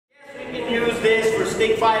this for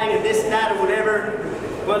stick fighting and this and that or whatever.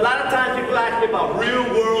 But a lot of times people ask me about real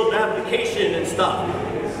world application and stuff.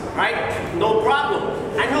 Right? No problem.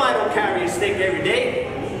 I know I don't carry a stick every day,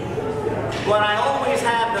 but I always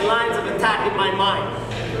have the lines of attack in my mind.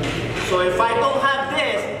 So if I don't have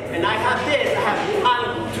this, and I have this, I have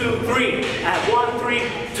 1, 2, 3. I have 1, 3,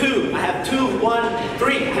 2. I have 2, 1,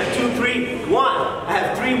 3. I have 2, 3, 1. I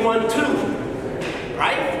have 3, 1, 2.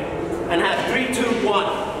 Right? And I have 3, 2, 1.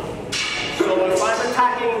 So if I'm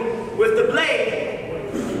attacking with the blade,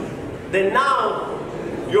 then now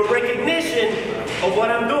your recognition of what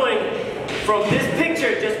I'm doing from this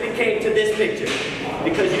picture just became to this picture.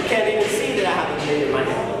 Because you can't even see that I have a blade in my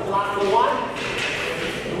hand. Block for 1.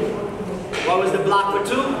 What was the block for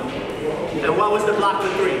 2? And what was the block for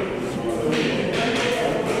 3?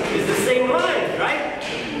 It's the same line, right?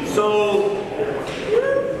 So,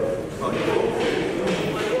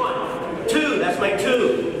 1, 2, that's my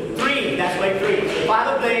 2. 3, that's my 3. If I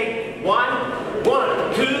have a blade, 1,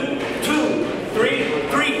 1, 2, 2, 3,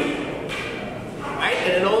 3. Right?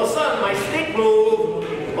 And then all of a sudden, my stick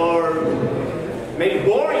move, or maybe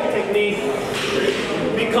boring technique,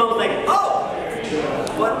 becomes like, oh!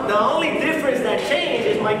 But the only difference that changed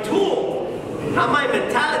is my tool. Not my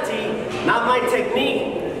mentality, not my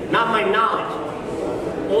technique, not my knowledge.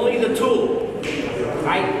 Only the tool.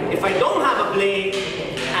 Right? If I don't have a blade,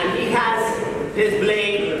 and he has his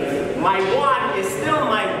blade, my 1 is still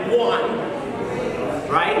my 1.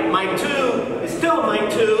 Right? My 2 is still my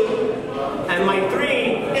 2. And my 3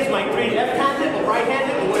 is my 3 left-handed or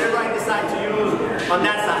right-handed or whatever I decide to use on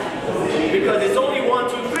that side. Because it's only 1,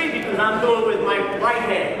 2, 3 because I'm doing with my right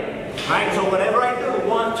hand. Right? So whatever I do,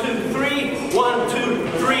 1, 2, 3, 1, 2,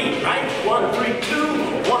 3, right? 1, 3,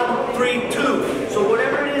 2, 1, 3, 2. So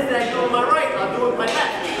whatever it is that I do with my right, I'll do with my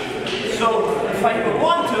left. So if I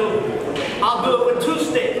want to, I'll do it with 2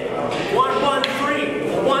 sticks. 1, 1,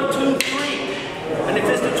 3, 1, 2, 3. And if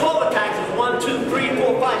it's the 12 attacks, it's 1, 2, 3,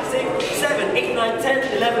 4, 5, 6, 7, 8, 9,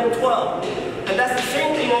 10, 11, 12. And that's the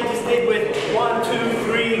same thing I just did with 1, 2,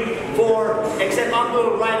 3, 4, except I'm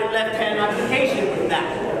doing right and left hand application with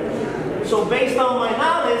that. So based on my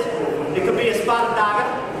knowledge, it could be a spot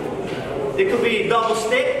daga, it could be a double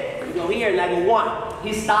stick. You go here and I go 1.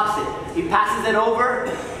 He stops it. He passes it over,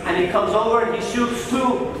 and he comes over and he shoots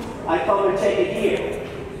 2. I come and take it here.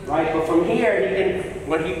 Right? But from here, he can,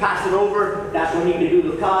 when he passes it over, that's when he can do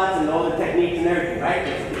the cuts and all the techniques and everything, right?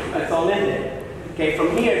 That's all in there. Okay,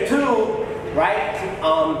 from here too, right?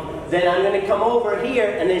 Then I'm going to come over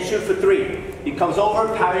here and then shoot for 3. He comes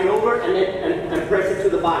over, parry over, and then and press it to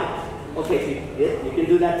the body. Okay, so you can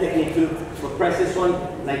do that technique too. But press this one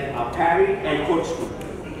like a parry and corkscrew.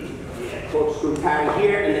 Yeah, corkscrew parry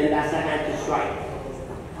here, and then that's the hand to strike.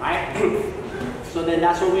 All right. So then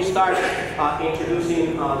that's when we start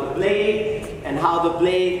introducing the blade and how the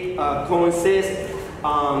blade coincides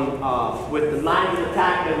with the lines of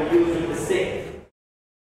attack that we use with the stick.